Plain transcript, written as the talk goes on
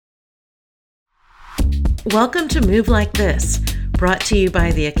Welcome to Move Like This, brought to you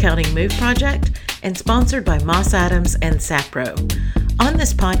by the Accounting Move Project and sponsored by Moss Adams and Sapro. On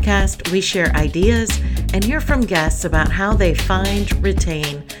this podcast, we share ideas and hear from guests about how they find,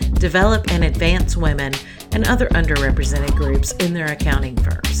 retain, develop, and advance women and other underrepresented groups in their accounting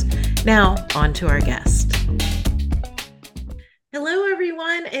firms. Now, on to our guest. Hello,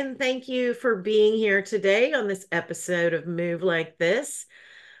 everyone, and thank you for being here today on this episode of Move Like This.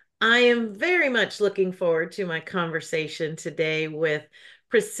 I am very much looking forward to my conversation today with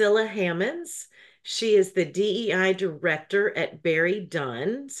Priscilla Hammonds. She is the DEI director at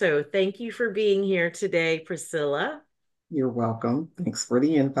BerryDunn. So thank you for being here today, Priscilla. You're welcome. Thanks for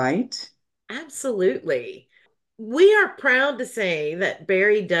the invite. Absolutely. We are proud to say that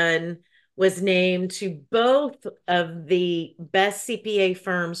BerryDunn was named to both of the best CPA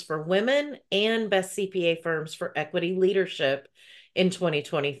firms for women and best CPA firms for equity leadership in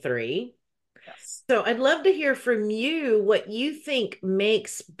 2023. Yes. So I'd love to hear from you what you think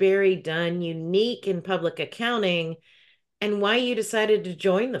makes BerryDunn unique in public accounting and why you decided to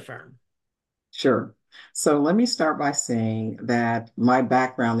join the firm. Sure. So let me start by saying that my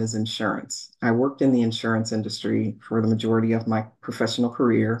background is insurance. I worked in the insurance industry for the majority of my professional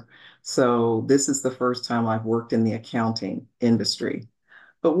career. So this is the first time I've worked in the accounting industry.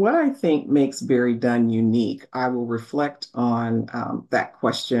 But what I think makes BerryDunn unique, I will reflect on that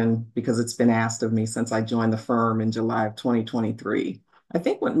question because it's been asked of me since I joined the firm in July of 2023. I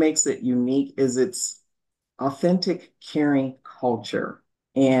think what makes it unique is its authentic, caring culture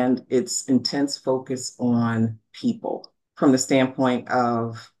and its intense focus on people from the standpoint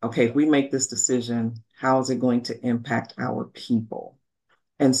of, okay, if we make this decision, how is it going to impact our people?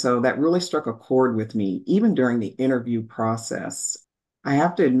 And so that really struck a chord with me, even during the interview process. I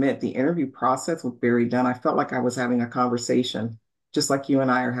have to admit, the interview process with BerryDunn, I felt like I was having a conversation, just like you and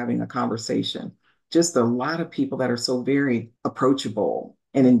I are having a conversation. Just a lot of people that are so very approachable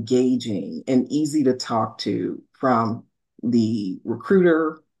and engaging and easy to talk to, from the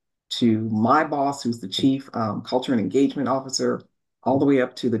recruiter to my boss, who's the chief culture and engagement officer, all the way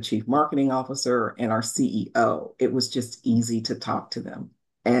up to the chief marketing officer and our CEO. It was just easy to talk to them.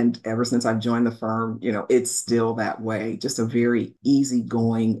 And ever since I've joined the firm, it's still that way, just a very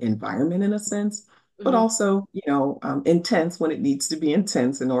easygoing environment in a sense, but Mhm. also, intense when it needs to be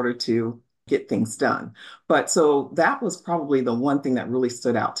intense in order to get things done. But so that was probably the one thing that really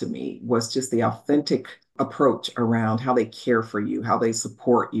stood out to me, was just the authentic approach around how they care for you, how they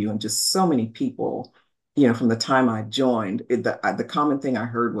support you, and just so many people. From the time I joined, the common thing I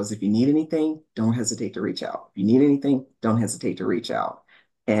heard was, if you need anything, don't hesitate to reach out. If you need anything, don't hesitate to reach out.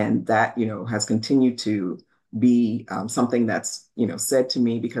 And that, has continued to be something that's, said to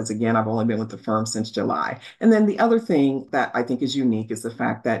me because, again, I've only been with the firm since July. And then the other thing that I think is unique is the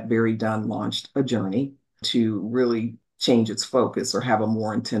fact that BerryDunn launched a journey to really change its focus or have a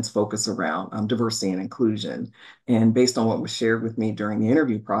more intense focus around diversity and inclusion. And based on what was shared with me during the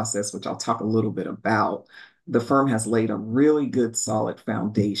interview process, which I'll talk a little bit about, the firm has laid a really good, solid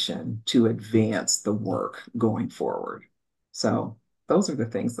foundation to advance the work going forward. So those are the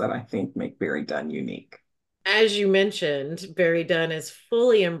things that I think make BerryDunn unique. As you mentioned, BerryDunn has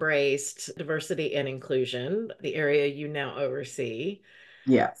fully embraced diversity and inclusion, the area you now oversee.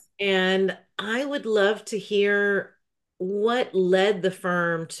 Yes. And I would love to hear what led the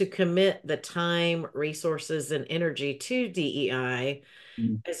firm to commit the time, resources, and energy to DEI,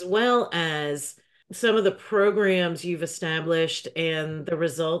 Mm. as well as some of the programs you've established and the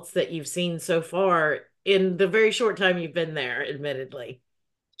results that you've seen so far in the very short time you've been there, admittedly.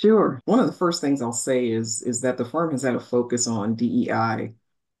 Sure. One of the first things I'll say is that the firm has had a focus on DEI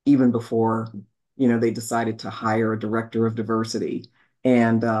even before, they decided to hire a director of diversity.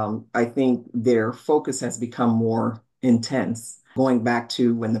 And I think their focus has become more intense, going back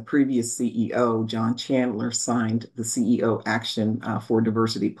to when the previous CEO, John Chandler, signed the CEO Action for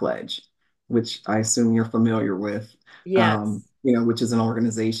Diversity Pledge, which I assume you're familiar with, Yes. which is an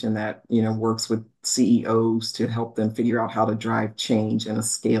organization that, works with CEOs to help them figure out how to drive change in a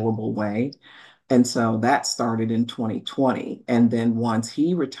scalable way. And so that started in 2020. And then once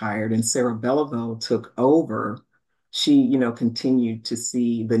he retired and Sarah Belleville took over, she, continued to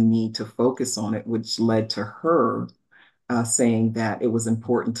see the need to focus on it, which led to her saying that it was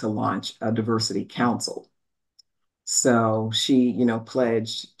important to launch a diversity council. So she,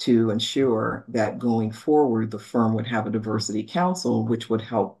 pledged to ensure that going forward, the firm would have a diversity council, which would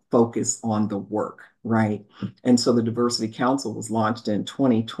help focus on the work, right? And so the diversity council was launched in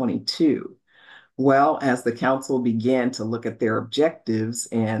 2022. Well, as the council began to look at their objectives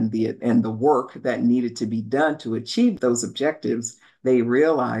and the work that needed to be done to achieve those objectives, they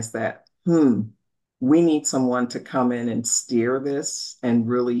realized that, we need someone to come in and steer this and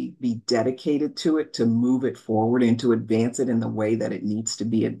really be dedicated to it, to move it forward and to advance it in the way that it needs to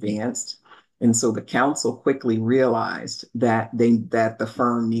be advanced. And so the council quickly realized that the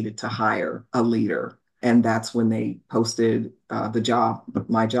firm needed to hire a leader. And that's when they posted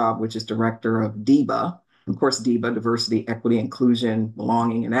my job, which is director of DEBA. Of course, DEBA, diversity, equity, inclusion,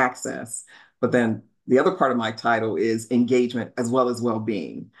 belonging, and access. But then the other part of my title is engagement as well as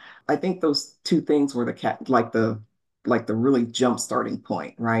well-being. I think those two things were the really jump starting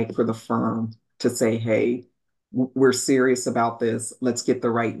point, right, for the firm to say, hey, we're serious about this. Let's get the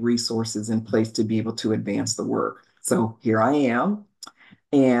right resources in place to be able to advance the work. So here I am.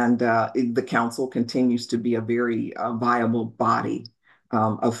 And the council continues to be a very viable body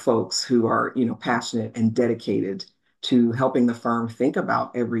of folks who are, passionate and dedicated to helping the firm think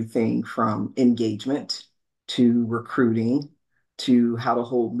about everything from engagement to recruiting to how to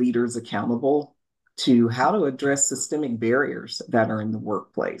hold leaders accountable to how to address systemic barriers that are in the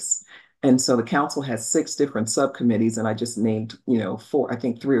workplace. And so the council has 6 different subcommittees, and I just named, four, I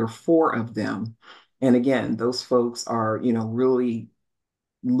think 3 or 4 of them. And again, those folks are, really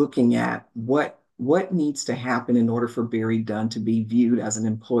looking at what needs to happen in order for BerryDunn to be viewed as an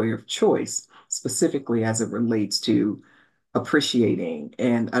employer of choice, specifically as it relates to appreciating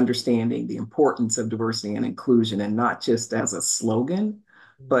and understanding the importance of diversity and inclusion, and not just as a slogan,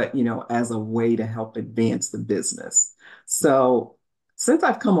 but as a way to help advance the business. So since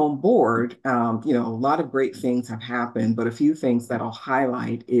I've come on board, a lot of great things have happened, but a few things that I'll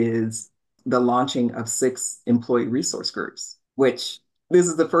highlight is the launching of 6 employee resource groups, which this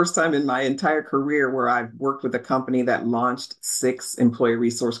is the first time in my entire career where I've worked with a company that launched 6 employee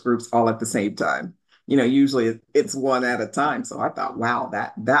resource groups all at the same time. Usually it's one at a time. So I thought, wow,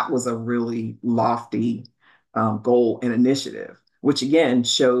 that was a really lofty goal and initiative, which again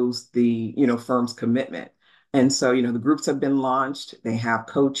shows the firm's commitment. And so the groups have been launched. They have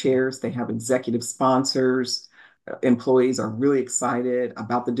co-chairs, they have executive sponsors. Employees are really excited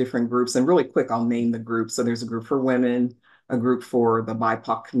about the different groups. And really quick, I'll name the groups. So there's a group for women, a group for the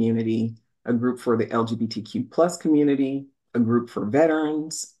BIPOC community, a group for the LGBTQ plus community, a group for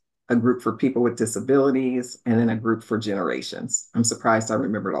veterans, a group for people with disabilities, and then a group for generations. I'm surprised I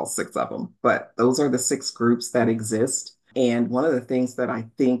remembered all 6 of them, but those are the 6 groups that exist. And one of the things that I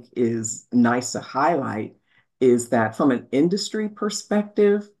think is nice to highlight is that from an industry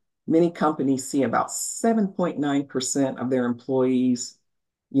perspective, many companies see about 7.9% of their employees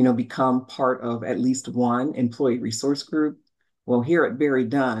become part of at least one employee resource group. Well, here at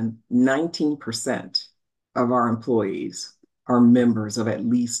BerryDunn, 19% of our employees are members of at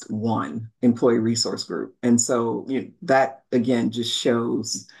least one employee resource group. And so that, again, just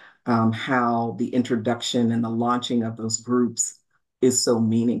shows how the introduction and the launching of those groups is so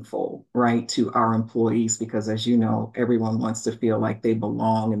meaningful, right, to our employees, because as you know, everyone wants to feel like they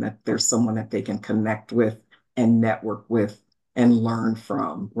belong and that there's someone that they can connect with and network with and learn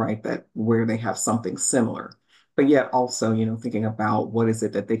from, right, that where they have something similar. But yet also, thinking about what is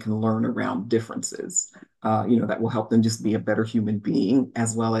it that they can learn around differences, that will help them just be a better human being,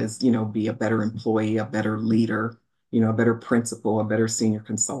 as well as, be a better employee, a better leader, a better principal, a better senior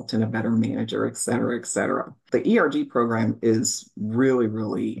consultant, a better manager, et cetera, et cetera. The ERG program is really,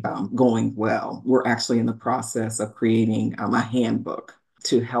 really going well. We're actually in the process of creating a handbook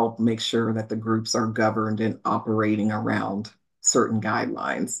to help make sure that the groups are governed and operating around certain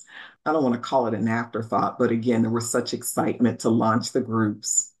guidelines. I don't want to call it an afterthought, but again, there was such excitement to launch the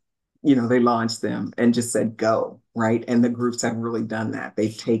groups. They launched them and just said, go, right? And the groups have really done that.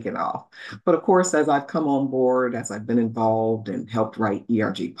 They've taken off. But of course, as I've come on board, as I've been involved and helped write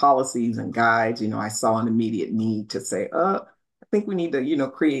ERG policies and guides, I saw an immediate need to say, I think we need to,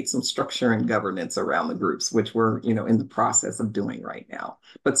 create some structure and governance around the groups, which we're, in the process of doing right now.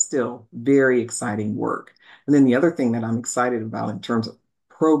 But still, very exciting work. And then the other thing that I'm excited about in terms of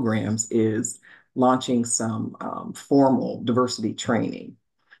programs is launching some formal diversity training.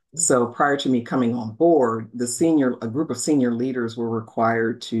 So prior to me coming on board, a group of senior leaders were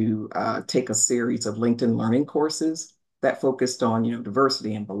required to take a series of LinkedIn learning courses that focused on,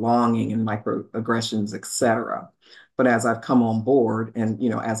 diversity and belonging and microaggressions, et cetera. But as I've come on board and,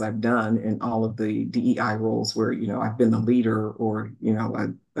 as I've done in all of the DEI roles where, I've been the leader or,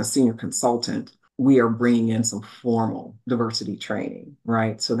 a senior consultant, we are bringing in some formal diversity training,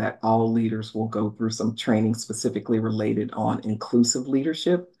 right? So that all leaders will go through some training specifically related on inclusive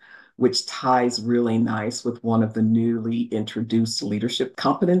leadership, which ties really nice with one of the newly introduced leadership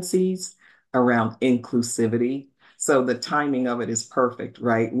competencies around inclusivity. So the timing of it is perfect,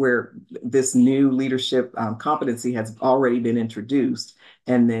 right? Where this new leadership competency has already been introduced.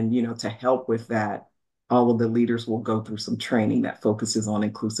 And then, to help with that, all of the leaders will go through some training that focuses on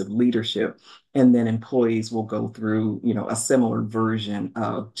inclusive leadership. And then employees will go through, a similar version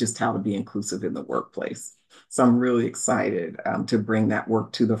of just how to be inclusive in the workplace. So I'm really excited to bring that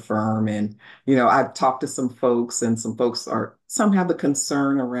work to the firm. And, I've talked to some folks, and some have the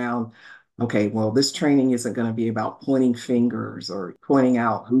concern around, okay, well, this training isn't going to be about pointing fingers or pointing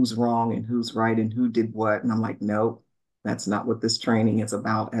out who's wrong and who's right and who did what. And I'm like, no, that's not what this training is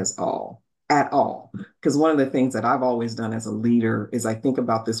about at all. Because one of the things that I've always done as a leader is I think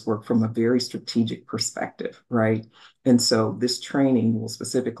about this work from a very strategic perspective, right? And so this training will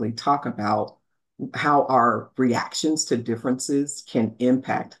specifically talk about how our reactions to differences can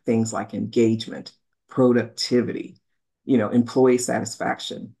impact things like engagement, productivity, employee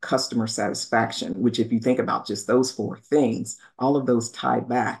satisfaction, customer satisfaction, which if you think about just those four things, all of those tie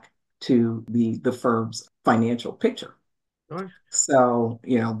back to the firm's financial picture. Sure. So,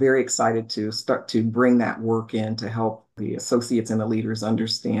 very excited to start to bring that work in to help the associates and the leaders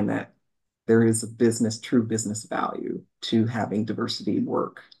understand that there is a true business value to having diversity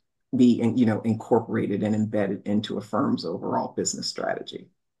work be, incorporated and embedded into a firm's overall business strategy.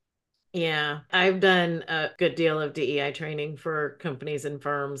 Yeah, I've done a good deal of DEI training for companies and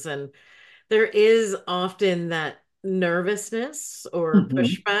firms, and there is often that nervousness or Mhm.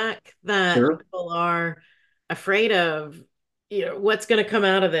 pushback that Sure. people are afraid of, what's going to come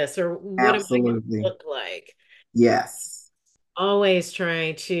out of this or what am I going to Absolutely. look like? Yes. Always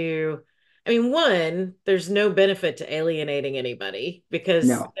try to, I mean, one, there's no benefit to alienating anybody because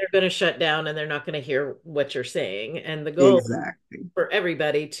No, they're going to shut down and they're not going to hear what you're saying. And the goal is exactly. for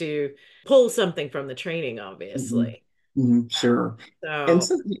everybody to pull something from the training, Mhm. obviously. Sure. And So,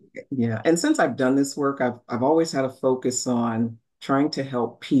 so, yeah, and since I've done this work, I've always had a focus on trying to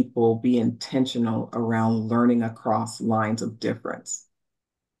help people be intentional around learning across lines of difference,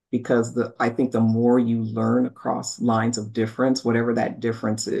 because I think the more you learn across lines of difference, whatever that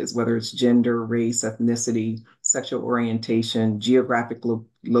difference is, whether it's gender, race, ethnicity, sexual orientation, geographic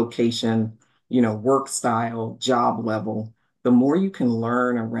location, work style, job level, the more you can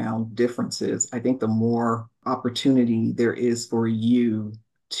learn around differences, I think the more opportunity there is for you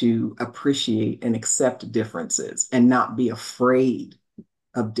to appreciate and accept differences and not be afraid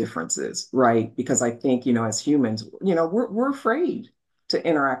of differences, right? Because I think, as humans, we're afraid to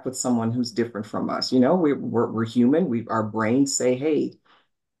interact with someone who's different from us. We're human. Our brains say, hey,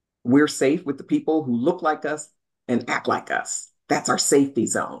 we're safe with the people who look like us and act like us. That's our safety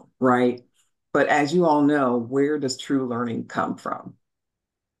zone, right? But as you all know, where does true learning come from?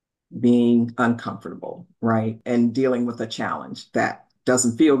 Being uncomfortable, right? And dealing with a challenge that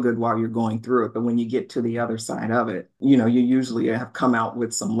doesn't feel good while you're going through it. But when you get to the other side of it, you usually have come out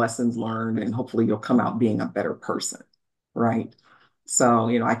with some lessons learned, and hopefully you'll come out being a better person, right? So,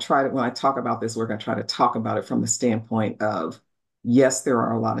 when I talk about this work, I try to talk about it from the standpoint of, yes, there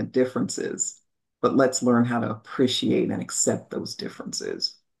are a lot of differences, but let's learn how to appreciate and accept those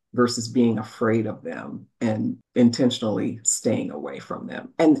differences versus being afraid of them and intentionally staying away from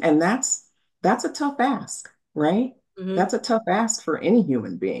them. And that's a tough ask, right? mhm. That's a tough ask for any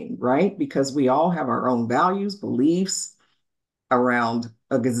human being, right? Because we all have our own values, beliefs, around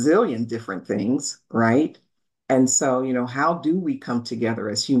a gazillion different things, right? And so, how do we come together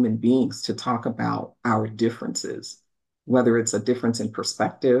as human beings to talk about our differences, whether it's a difference in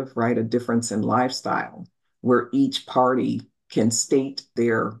perspective, right? A difference in lifestyle, where each party can state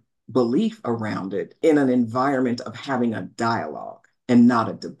their belief around it in an environment of having a dialogue and not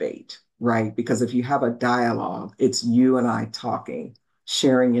a debate, right? Because if you have a dialogue, it's you and I talking,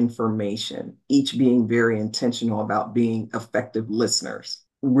 sharing information, each being very intentional about being effective listeners,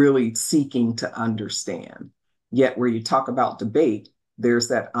 really seeking to understand. Yet, where you talk about debate, there's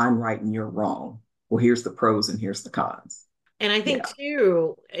that I'm right and you're wrong. Well, here's the pros and here's the cons. And I think Yeah,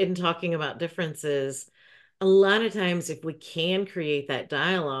 too, in talking about differences, a lot of times if we can create that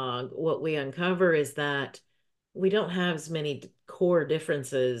dialogue, what we uncover is that we don't have as many core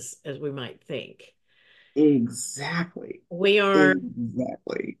differences as we might think. exactly. We are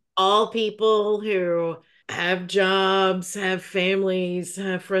Exactly. all people who have jobs, have families,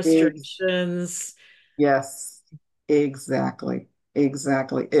 have Ex- frustrations. yes, exactly.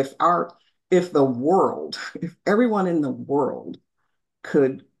 Exactly. If the world, if everyone in the world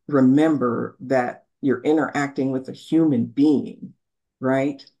could remember that you're interacting with a human being,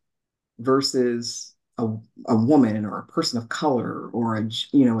 right? Versus a woman or a person of color or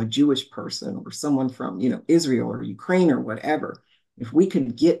a Jewish person or someone from Israel or Ukraine or whatever. If we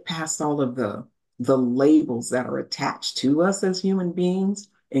could get past all of the labels that are attached to us as human beings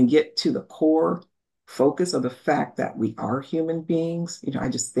and get to the core focus of the fact that we are human beings, I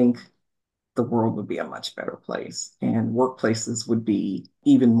just think the world would be a much better place and workplaces would be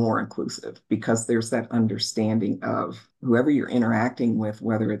even more inclusive because there's that understanding of whoever you're interacting with,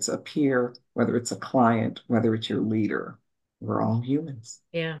 whether it's a peer, whether it's a client, whether it's your leader, we're all humans.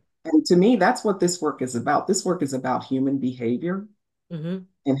 Yeah. And to me, that's what this work is about. This work is about human behavior Hmm.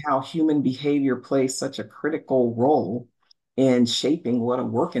 and how human behavior plays such a critical role in shaping what a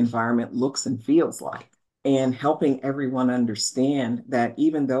work environment looks and feels like and helping everyone understand that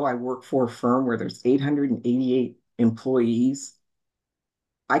even though I work for a firm where there's 888 employees,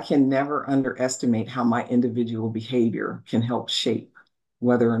 I can never underestimate how my individual behavior can help shape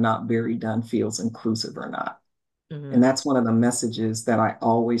whether or not BerryDunn feels inclusive or not. And Hmm. that's one of the messages that I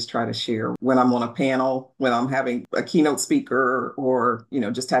always try to share when I'm on a panel, when I'm having a keynote speaker, or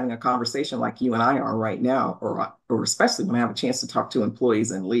just having a conversation like you and I are right now, or especially when I have a chance to talk to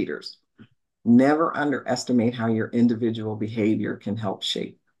employees and leaders. Never underestimate how your individual behavior can help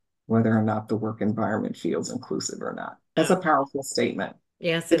shape whether or not the work environment feels inclusive or not. That's Oh, a powerful statement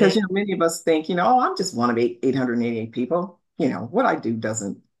yes, it because is. many of us think, oh, I'm just one of 888 people. What I do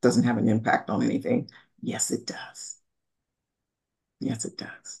doesn't have an impact on anything. Yes, it does. Yes, it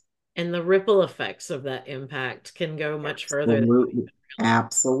does. And the ripple effects of that impact can go much further than we Absolutely. realize.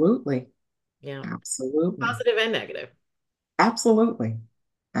 Absolutely. Yeah. Absolutely. Positive and negative. Absolutely.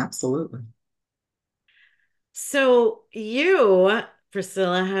 Absolutely. So you,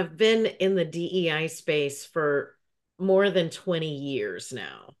 Priscilla, have been in the DEI space for more than 20 years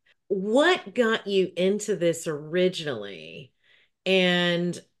now. What got you into this originally,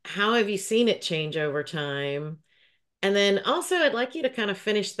 and how have you seen it change over time? And then also, I'd like you to kind of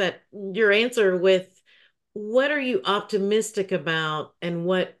finish that your answer with what are you optimistic about and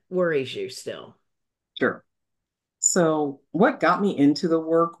what worries you still? Sure. So, what got me into the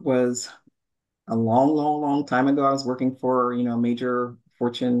work was a long, long, long time ago. I was working for, a major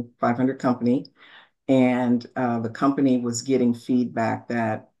Fortune 500 company, and the company was getting feedback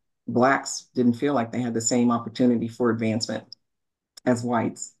that Blacks didn't feel like they had the same opportunity for advancement as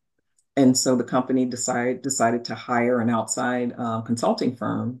whites. And so the company decided to hire an outside consulting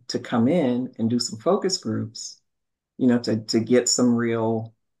firm to come in and do some focus groups, to get some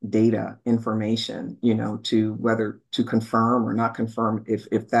real data information, to whether to confirm or not confirm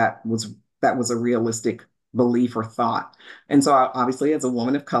if that was a realistic belief or thought. And so obviously, as a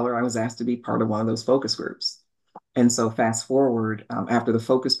woman of color, I was asked to be part of one of those focus groups. And so fast forward, after the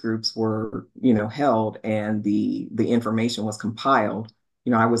focus groups were, held and the information was compiled,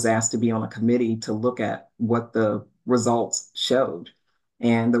 I was asked to be on a committee to look at what the results showed.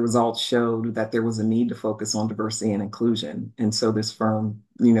 And the results showed that there was a need to focus on diversity and inclusion. And so this firm,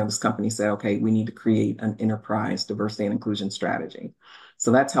 this company said, okay, we need to create an enterprise diversity and inclusion strategy.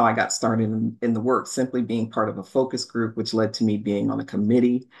 So that's how I got started in the work, simply being part of a focus group, which led to me being on a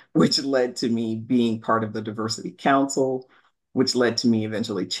committee, which led to me being part of the Diversity Council, which led to me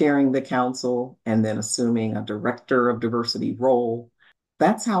eventually chairing the council and then assuming a director of diversity role.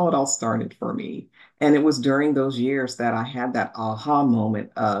 That's how it all started for me. And it was during those years that I had that aha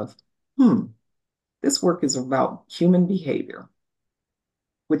moment of, hmm, this work is about human behavior,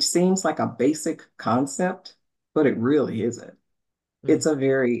 which seems like a basic concept, but it really isn't. Mm. It's a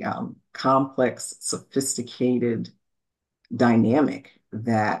very complex, sophisticated dynamic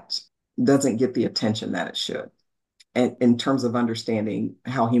that doesn't get the attention that it should. And in terms of understanding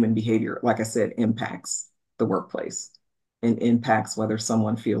how human behavior, like I said, impacts the workplace and impacts whether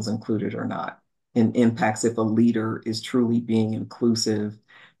someone feels included or not, and impacts if a leader is truly being inclusive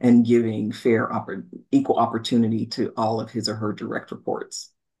and giving equal opportunity to all of his or her direct reports.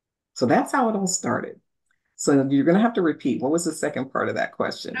 So that's how it all started. So you're going to have to repeat. What was the second part of that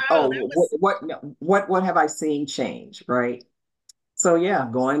question? Oh, Oh, that was what have I seen change, right? So yeah,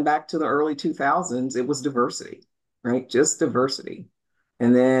 going back to the early 2000s, it was diversity, right? Just diversity.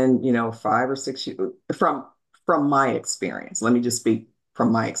 And then, 5 or 6 years from my experience, let me just speak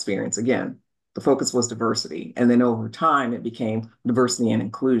from my experience again. The focus was diversity. And then over time, it became diversity and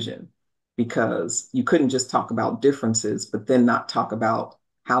inclusion because you couldn't just talk about differences, but then not talk about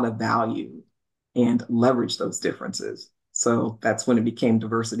how to value and leverage those differences. So that's when it became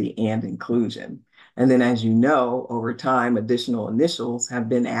diversity and inclusion. And then, as you know, over time, additional initials have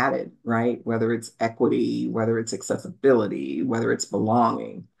been added, right? Whether it's equity, whether it's accessibility, whether it's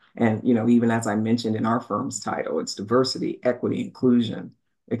belonging. And, even as I mentioned in our firm's title, it's diversity, equity, inclusion,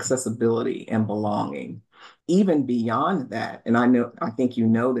 accessibility, and belonging. Even beyond that, and I think you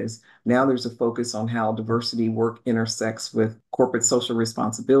know this, now there's a focus on how diversity work intersects with corporate social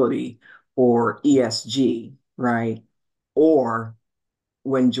responsibility or ESG, right? Or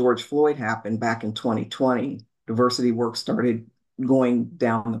when George Floyd happened back in 2020, diversity work started going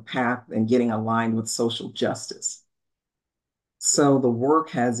down the path and getting aligned with social justice. So the work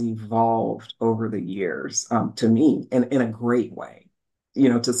has evolved over the years, to me, in a great way.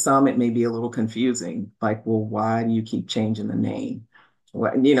 To some, it may be a little confusing, like, well, why do you keep changing the name?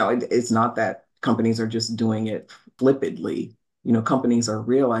 Well, it's not that companies are just doing it flippantly. Companies are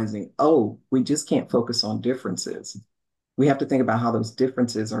realizing, oh, we just can't focus on differences. We have to think about how those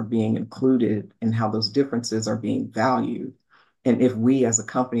differences are being included and how those differences are being valued. And if we as a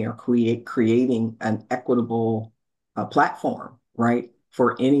company are creating an equitable platform, right,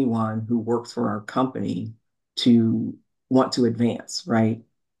 for anyone who works for our company to want to advance, right,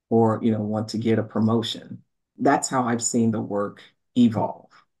 or want to get a promotion. That's how I've seen the work evolve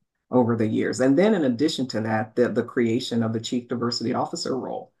over the years. And then in addition to that, the creation of the Chief Diversity Officer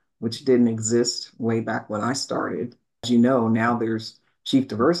role, which didn't exist way back when I started. As you know, now there's Chief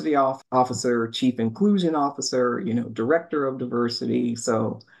Diversity Officer, Chief Inclusion Officer, Director of Diversity.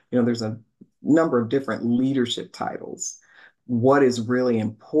 So, there's a number of different leadership titles. What is really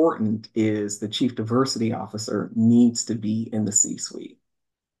important is the Chief Diversity Officer needs to be in the C-suite.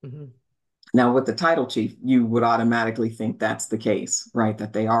 Mhm. Now, with the title chief, you would automatically think that's the case, right?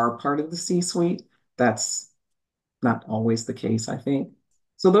 That they are part of the C-suite. That's not always the case, I think.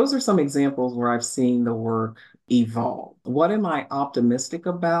 So those are some examples where I've seen the work evolve. What am I optimistic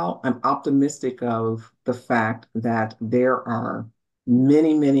about? I'm optimistic of the fact that there are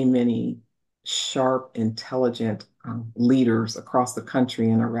many, many, many sharp, intelligent leaders across the country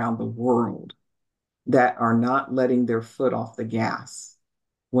and around the world that are not letting their foot off the gas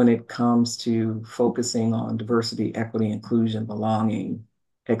when it comes to focusing on diversity, equity, inclusion, belonging,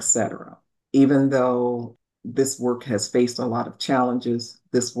 etc. Even though this work has faced a lot of challenges,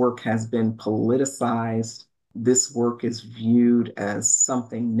 this work has been politicized, this work is viewed as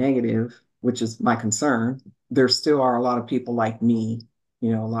something negative, which is my concern. There still are a lot of people like me, a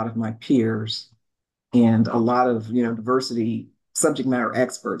lot of my peers, and a lot of diversity subject matter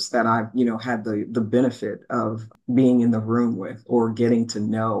experts that I've had the benefit of being in the room with or getting to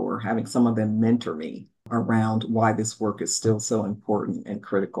know or having some of them mentor me around why this work is still so important and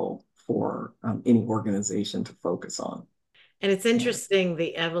critical for any organization to focus on. And it's Yeah. interesting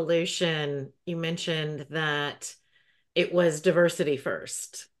the evolution. You mentioned that it was diversity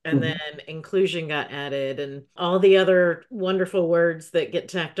first, and then Mhm. inclusion got added, and all the other wonderful words that get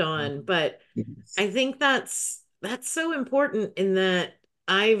tacked on. But Yes. I think that's so important in that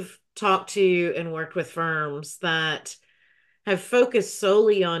I've talked to and worked with firms that have focused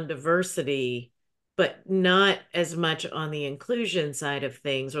solely on diversity, but not as much on the inclusion side of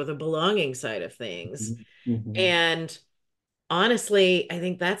things or the belonging side of things. Mhm. Mhm. And honestly, I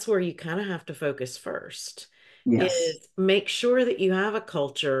think that's where you kind of have to focus first Yes. is make sure that you have a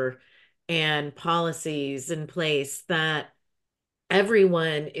culture and policies in place that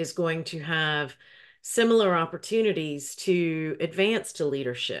everyone is going to have similar opportunities to advance to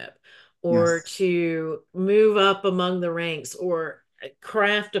leadership or Yes. to move up among the ranks or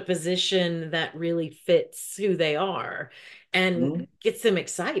craft a position that really fits who they are and Mhm. gets them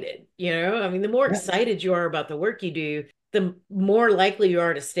excited. I mean, the more Yes. excited you are about the work you do, the more likely you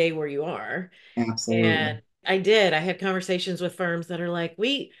are to stay where you are. Absolutely. And I had conversations with firms that are like,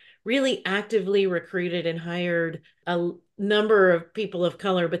 we really actively recruited and hired a number of people of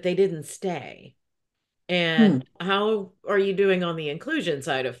color, but they didn't stay. And Hmm. how are you doing on the inclusion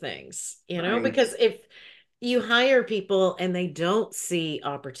side of things? Right. Because if you hire people and they don't see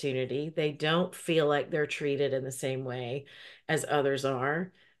opportunity, they don't feel like they're treated in the same way as others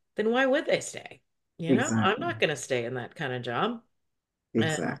are, then why would they stay? I'm Exactly. not going to stay in that kind of job. And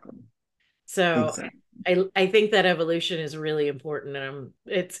Exactly. so Exactly. I think that evolution is really important, and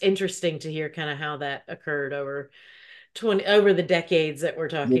it's interesting to hear kind of how that occurred over the decades that we're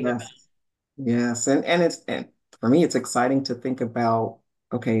talking about. Yes. Yes, and for me, it's exciting to think about,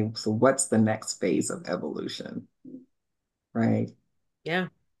 okay, so what's the next phase of evolution, right? Yeah,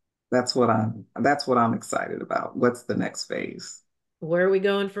 That's what I'm excited about. What's the next phase? where are we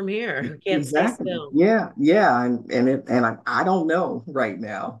going from here? We can't stay Exactly. still. Yeah, yeah, and I don't know right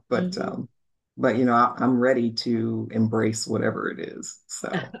now, but Mhm. I'm ready to embrace whatever it is. So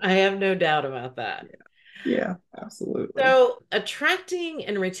I have no doubt about that. yeah, yeah, absolutely. So, attracting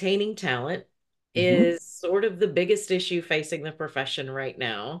and retaining talent Mhm. is sort of the biggest issue facing the profession right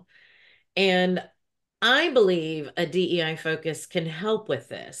now. And I believe a DEI focus can help with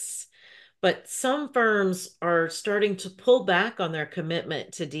this. But some firms are starting to pull back on their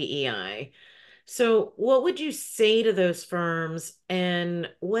commitment to DEI. So, what would you say to those firms? And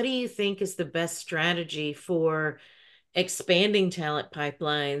what do you think is the best strategy for expanding talent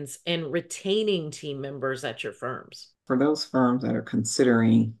pipelines and retaining team members at your firms? For those firms that are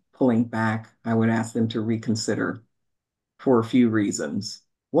considering pulling back, I would ask them to reconsider for a few reasons.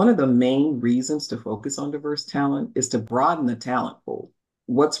 One of the main reasons to focus on diverse talent is to broaden the talent pool.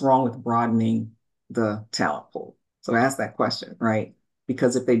 What's wrong with broadening the talent pool? So ask that question, right?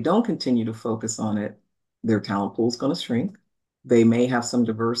 Because if they don't continue to focus on it, their talent pool is going to shrink. They may have some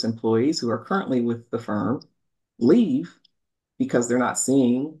diverse employees who are currently with the firm leave because they're not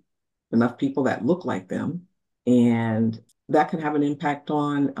seeing enough people that look like them. And that can have an impact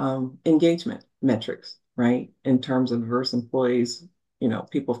on engagement metrics, right? In terms of diverse employees,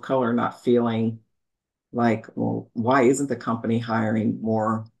 people of color not feeling like, well, why isn't the company hiring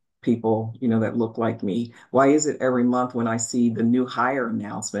more people, that look like me? Why is it every month when I see the new hire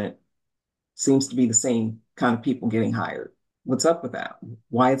announcement seems to be the same kind of people getting hired? What's up with that?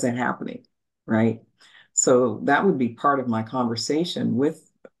 Why is that happening? Right. So that would be part of my conversation with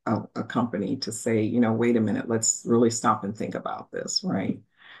a company to say, wait a minute, let's really stop and think about this. Right.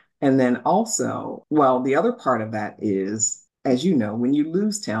 And then also, well, the other part of that is, as you know, when you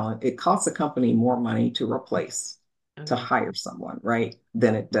lose talent, it costs a company more money to replace, Oh, to yeah. hire someone, right,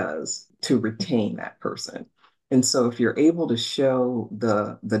 than it does to retain that person. And so if you're able to show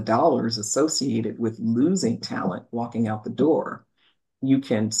the dollars associated with losing talent walking out the door, you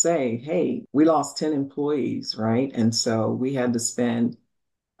can say, hey, we lost 10 employees, right? And so we had to spend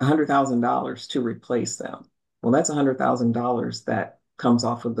 $100,000 to replace them. Well, that's $100,000 that comes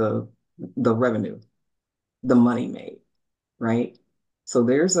off of the revenue, the money made, right? So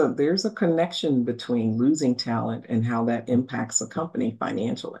there's a connection between losing talent and how that impacts a company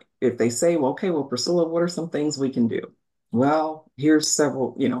financially. If they say, well, okay, well, Priscilla, what are some things we can do? Well, here's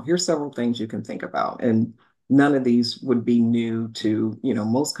several things you can think about. And none of these would be new to,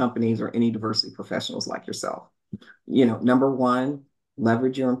 most companies or any diversity professionals like yourself. Number one,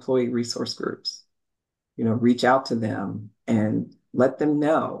 leverage your employee resource groups. Reach out to them and let them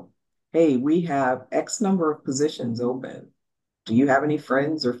know, hey, we have X number of positions open. Do you have any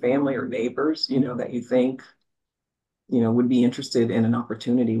friends or family or neighbors, that you think, would be interested in an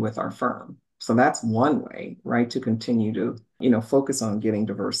opportunity with our firm? So that's one way, right, to continue to, focus on getting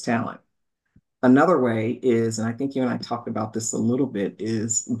diverse talent. Another way is, and I think you and I talked about this a little bit,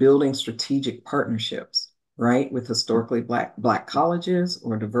 is building strategic partnerships, right, with historically Black colleges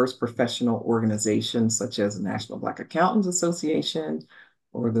or diverse professional organizations such as the National Black Accountants Association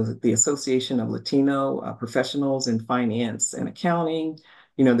or the Association of Latino Professionals in Finance and Accounting.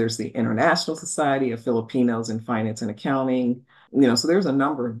 There's the International Society of Filipinos in Finance and Accounting. So there's a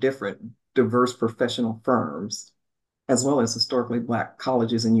number of different diverse professional firms as well as historically Black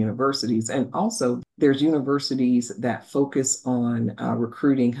colleges and universities. And also, there's universities that focus on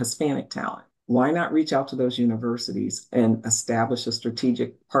recruiting Hispanic talent. Why not reach out to those universities and establish a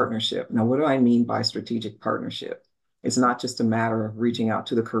strategic partnership? Now, what do I mean by strategic partnership? It's not just a matter of reaching out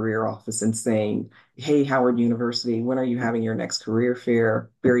to the career office and saying, hey, Howard University, when are you having your next career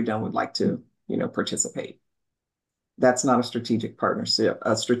fair? BerryDunn would like to, participate. That's not a strategic partnership.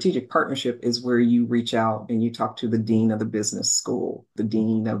 A strategic partnership is where you reach out and you talk to the dean of the business school, the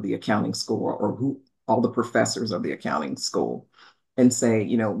dean of the accounting school, or all the professors of the accounting school, and say,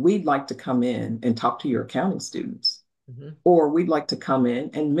 we'd like to come in and talk to your accounting students, or we'd like to come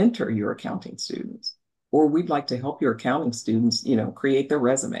in and mentor your accounting students, or we'd like to help your accounting students, create their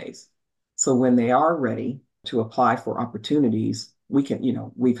resumes. So when they are ready to apply for opportunities, we can,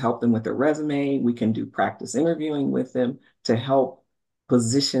 we've helped them with their resume. We can do practice interviewing with them to help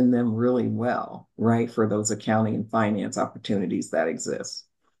position them really well, right, for those accounting and finance opportunities that exist.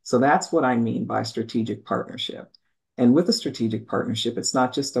 So that's what I mean by strategic partnership. And with a strategic partnership, it's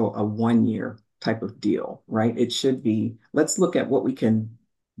not just a 1 year type of deal, right? It should be, let's look at what we can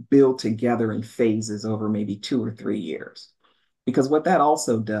build together in phases over maybe 2 or 3 years. Because what that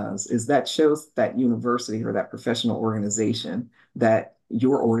also does is that shows that university or that professional organization that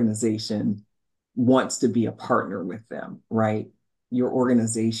your organization wants to be a partner with them, right? Your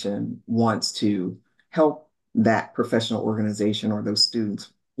organization wants to help that professional organization or those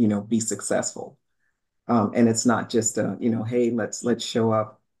students, be successful. And it's not just hey, let's show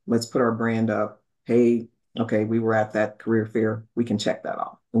up, let's put our brand up. Hey, okay, we were at that career fair, we can check that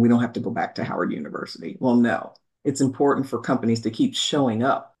off, and we don't have to go back to Howard University. Well, no, it's important for companies to keep showing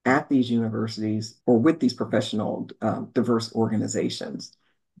up at these universities or with these professional diverse organizations,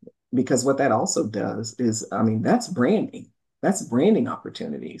 because what that also does is, I mean, that's branding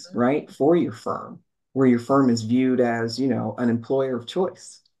opportunities, right, for your firm, where your firm is viewed as, an employer of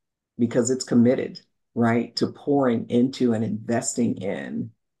choice because it's committed, right, to pouring into and investing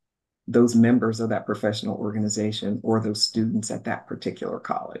in those members of that professional organization or those students at that particular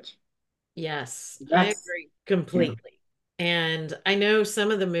college. Yes, I That's agree. Yeah. completely. And I know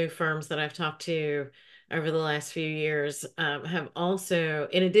some of the move firms that I've talked to over the last few years have also,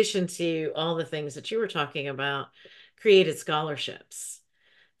 in addition to all the things that you were talking about, created scholarships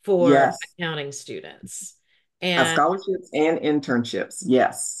for Yes. accounting students. And Scholarships and internships.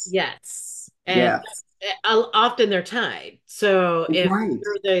 Yes. yes, and Yes. often they're tied. So if Right.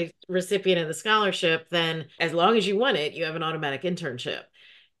 you're the recipient of the scholarship, then as long as you want it, you have an automatic internship.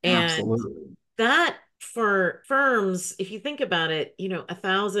 And Absolutely. that for firms, if you think about it,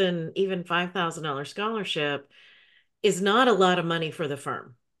 $1,000, even $5,000 scholarship is not a lot of money for the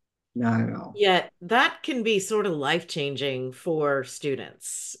firm. Not at all. Yet that can be sort of life-changing for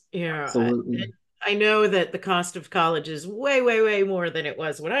students. Absolutely. I know that the cost of college is way, way, way more than it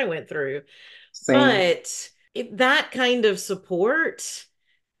was when I went through, Same. but that kind of support,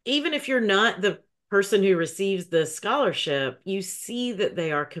 even if you're not the person who receives the scholarship, you see that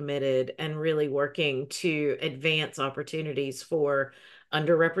they are committed and really working to advance opportunities for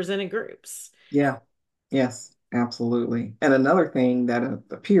underrepresented groups. Yeah. Yes. Absolutely. And another thing that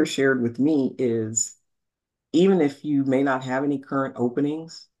a peer shared with me is even if you may not have any current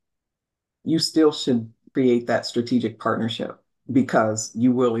openings, you still should create that strategic partnership because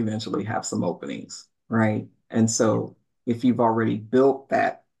you will eventually have some openings, right? And so if you've already built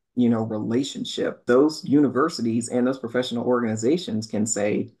that, relationship, those universities and those professional organizations can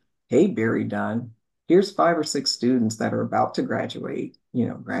say, hey, BerryDunn, here's 5 or 6 students that are about to graduate,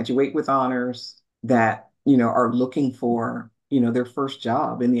 graduate with honors that, are looking for, their first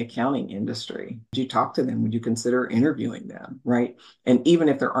job in the accounting industry. Would you talk to them? Would you consider interviewing them, right? And even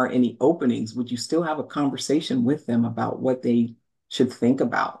if there aren't any openings, would you still have a conversation with them about what they should think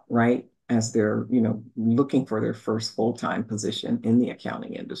about, right? As they're, looking for their first full-time position in the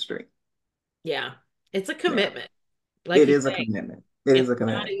accounting industry. Yeah, it's a Yeah, commitment. Like it you is a say, commitment. It is it's a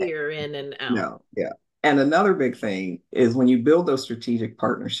not a commitment. year in and out. No, yeah. And another big thing is when you build those strategic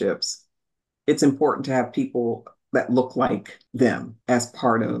partnerships, it's important to have people that look like them as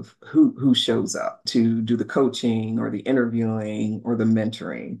part of who shows up to do the coaching or the interviewing or the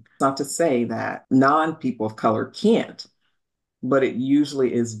mentoring. Not to say that non-people of color can't, but it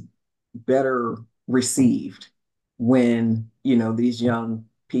usually is better received when, these young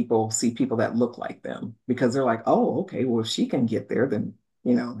people see people that look like them because they're like, oh, okay, well, if she can get there, then,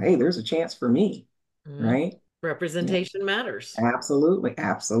 hey, there's a chance for me, Mhm. right? Yeah. Representation matters. Absolutely,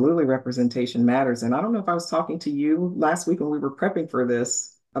 absolutely. Representation matters. And I don't know if I was talking to you last week when we were prepping for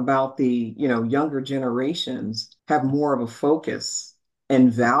this about the, younger generations have more of a focus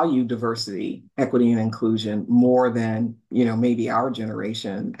and value diversity, equity, and inclusion more than, maybe our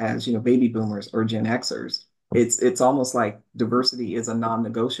generation as, baby boomers or Gen Xers. It's almost like diversity is a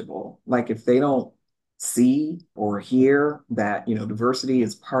non-negotiable. Like if they don't see or hear that diversity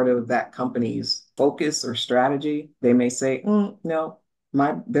is part of that company's focus or strategy, they may say, no,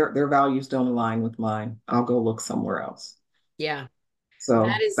 their values don't align with mine. I'll go look somewhere else. Yeah, that So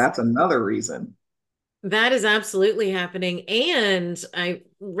is that's another reason. that is absolutely happening. And I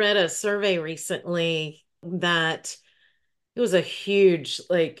read a survey recently that it was a huge,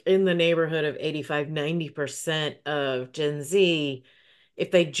 like in the neighborhood of 85, 90% of Gen Z,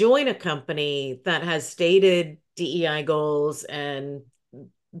 if they join a company that has stated DEI goals and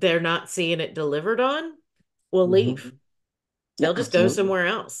they're not seeing it delivered on, will leave. Mhm. Yeah, They'll just go absolutely. somewhere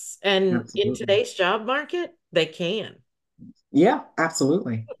else. And in Absolutely. today's job market, they can. Yeah,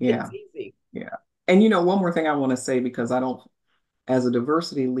 absolutely. It's Yeah, easy. yeah. And one more thing I want to say because I don't as a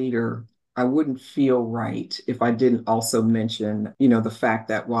diversity leader, I wouldn't feel right if I didn't also mention, the fact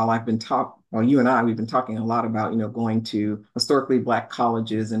that while you and we've been talking a lot about, going to historically Black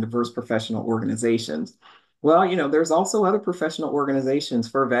colleges and diverse professional organizations. Well, there's also other professional organizations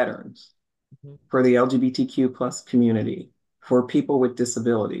for veterans, Mhm. for the LGBTQ plus community, for people with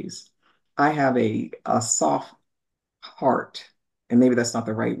disabilities. I have a soft heart, and maybe that's not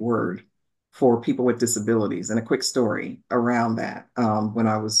the right word, for people with disabilities. And a quick story around that. When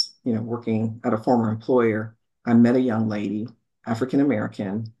I was, working at a former employer, I met a young lady, African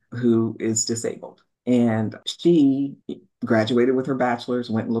American, who is disabled. And she graduated with her bachelor's,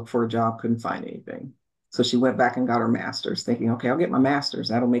 went and looked for a job, couldn't find anything. So she went back and got her master's, thinking, okay, I'll get my master's.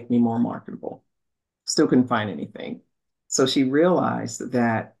 That'll make me more marketable. Still couldn't find anything. So she realized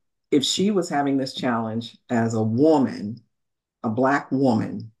that if she was having this challenge as a woman, a Black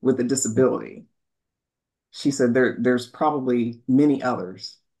woman with a disability, she said there's probably many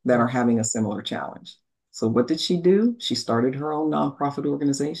others that Mhm. are having a similar challenge. So what did she do? She started her own nonprofit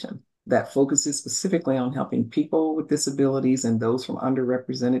organization that focuses specifically on helping people with disabilities and those from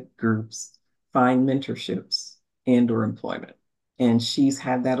underrepresented groups find mentorships and or employment. And she's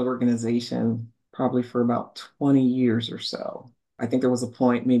had that organization probably for about 20 years or so. I think there was a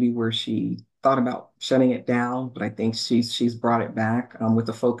point maybe where she thought about shutting it down, but I think she's brought it back with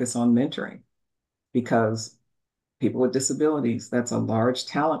a focus on mentoring because people with disabilities, that's a large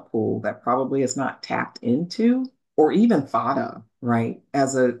talent pool that probably is not tapped into or even thought of, right?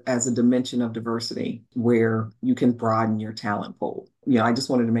 As a dimension of diversity where you can broaden your talent pool. I just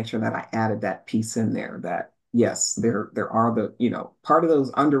wanted to make sure that I added that piece in there that yes, there are part of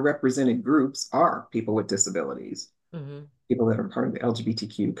those underrepresented groups are people with disabilities, Hmm. people that are part of the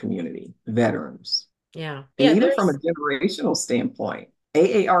LGBTQ community, veterans, Yeah. and Yeah. even from a There's, generational standpoint,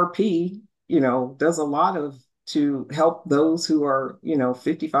 AARP, does a lot to help those who are,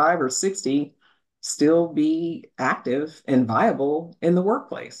 55 or 60 still be active and viable in the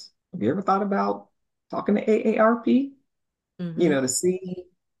workplace. Have you ever thought about talking to AARP, hmm. to see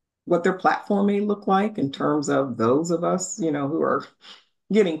what their platform may look like in terms of those of us, who are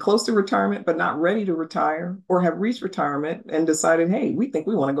getting close to retirement but not ready to retire or have reached retirement and decided, hey, we think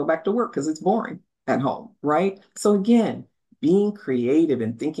we want to go back to work because it's boring at home, right? So again, being creative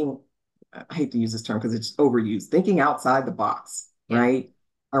and thinking, I hate to use this term because it's overused, thinking outside the box, Yeah. right?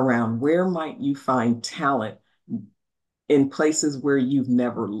 Around where might you find talent in places where you've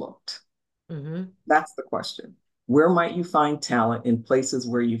never looked? Hmm. That's the question. Where might you find talent in places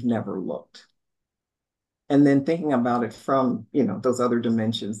where you've never looked? And then thinking about it from those other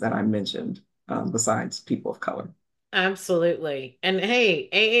dimensions that I mentioned, besides people of color. Absolutely. And hey,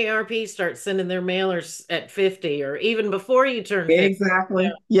 AARP starts sending their mailers at 50 or even before you turn 50. Exactly.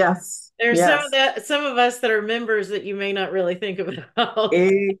 Yes. There's Yes. some of us that are members that you may not really think about.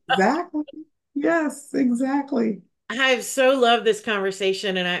 Exactly. Yes. Exactly. I've so loved this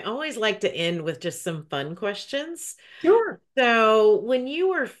conversation, and I always like to end with just some fun questions. Sure. So, when you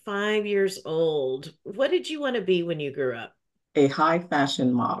were 5 years old, what did you want to be when you grew up? A high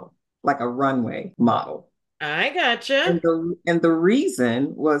fashion model, like a runway model. I gotcha. And the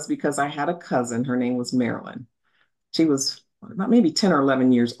reason was because I had a cousin. Her name was Marilyn. She was about maybe 10 or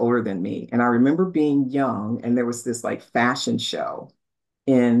 11 years older than me. And I remember being young, and there was this like fashion show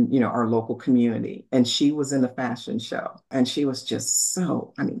in our local community, and she was in the fashion show, and she was just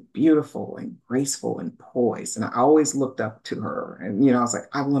so, I mean, beautiful and graceful and poised, and I always looked up to her, and I was like,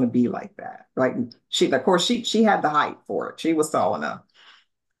 I want to be like that. Like, she, of course, she had the height for it. She was tall enough.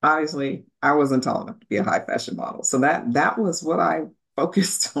 Obviously I wasn't tall enough to be a high fashion model, so that was what I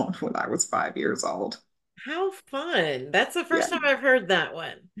focused on when I was 5 years old. How fun. That's the Yeah. first time I've heard that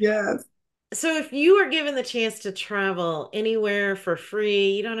one. Yes. So, if you were given the chance to travel anywhere for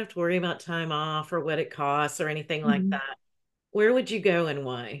free, you don't have to worry about time off or what it costs or anything like Mhm. that. Where would you go and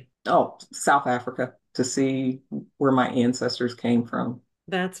why? Oh, South Africa to see where my ancestors came from.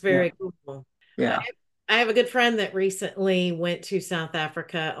 That's Yeah. very cool. I, Yeah. I have a good friend that recently went to South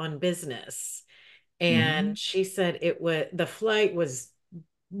Africa on business, and Mhm. she said the flight was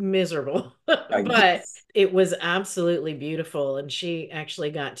miserable, but Yes. it was absolutely beautiful. And she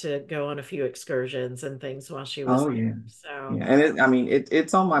actually got to go on a few excursions and things while she was Oh there. yeah. So, Yeah. And I mean,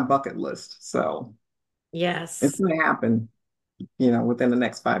 it's on my bucket list. So it's yes. going to happen, within the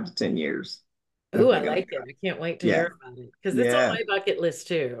next 5 to 10 years. Ooh, I Definitely going to like it. go. I can't wait to Yeah. hear about it because it's on Yeah. my bucket list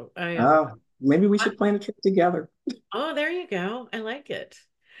too. I am. Oh, maybe we should plan a trip together. Oh, there you go. I like it.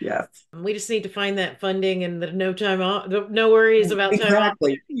 Yes. We just need to find that funding and the no time off, no worries about time off.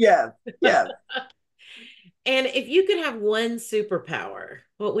 Exactly. Yes. Yes. And if you could have one superpower,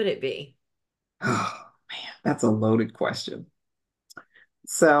 what would it be? Oh, man, that's a loaded question.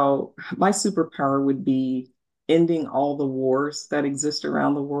 So my superpower would be ending all the wars that exist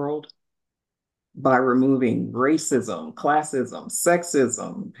around the world by removing racism, classism,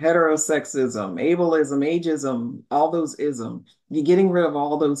 sexism, heterosexism, ableism, ageism, all those isms. You're getting rid of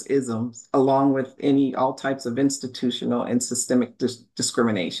all those isms, along with all types of institutional and systemic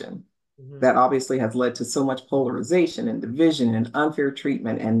discrimination Mhm. that obviously has led to so much polarization and division and unfair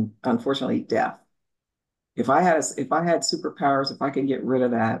treatment and unfortunately death. If I had superpowers, if I could get rid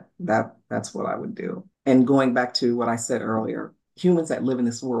of that's what I would do. And going back to what I said earlier, humans that live in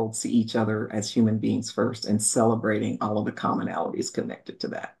this world see each other as human beings first and celebrating all of the commonalities connected to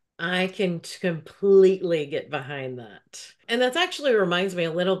that. I can completely get behind that. And that's actually reminds me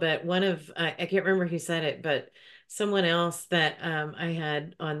a little bit. I can't remember who said it, but someone else that I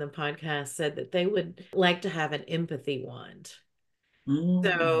had on the podcast said that they would like to have an empathy wand. So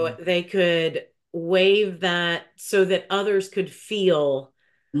Mm, they could wave that so that others could feel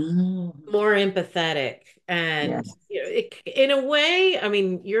mm, more empathetic. And yes. in a way, I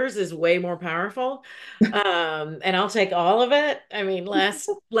mean, yours is way more powerful. And I'll take all of it. I mean,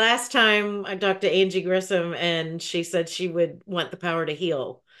 last time I talked to Angie Grissom, and she said she would want the power to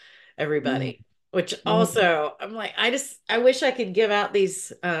heal Mm, everybody. Which Mm, also, I'm like, I wish I could give out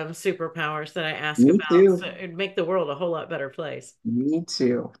these superpowers that I ask me about. So too. it'd make the world a whole lot better place. Me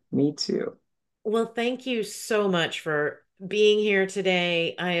too. Me too. Well, thank you so much for being here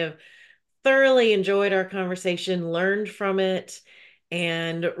today. I have thoroughly enjoyed our conversation, learned from it,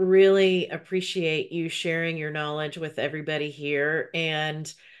 and really appreciate you sharing your knowledge with everybody here.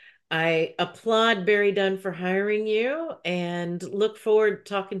 And I applaud BerryDunn for hiring you and look forward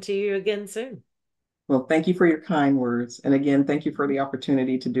to talking to you again soon. Well, thank you for your kind words. And again, thank you for the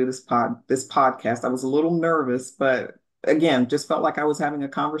opportunity to do this podcast. I was a little nervous, but again, just felt like I was having a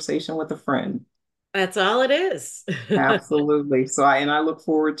conversation with a friend. That's all it is. Absolutely. I look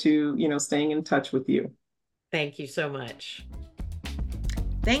forward to, staying in touch with you. Thank you so much.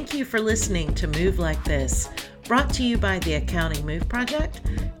 Thank you for listening to Move Like This, brought to you by the Accounting Move Project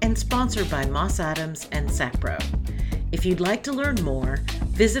and sponsored by Moss Adams and Sapro. If you'd like to learn more,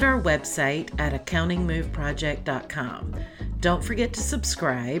 visit our website at accountingmoveproject.com. Don't forget to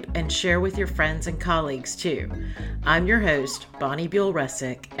subscribe and share with your friends and colleagues too. I'm your host, Bonnie Buell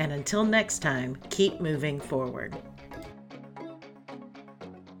Russick, and until next time, keep moving forward.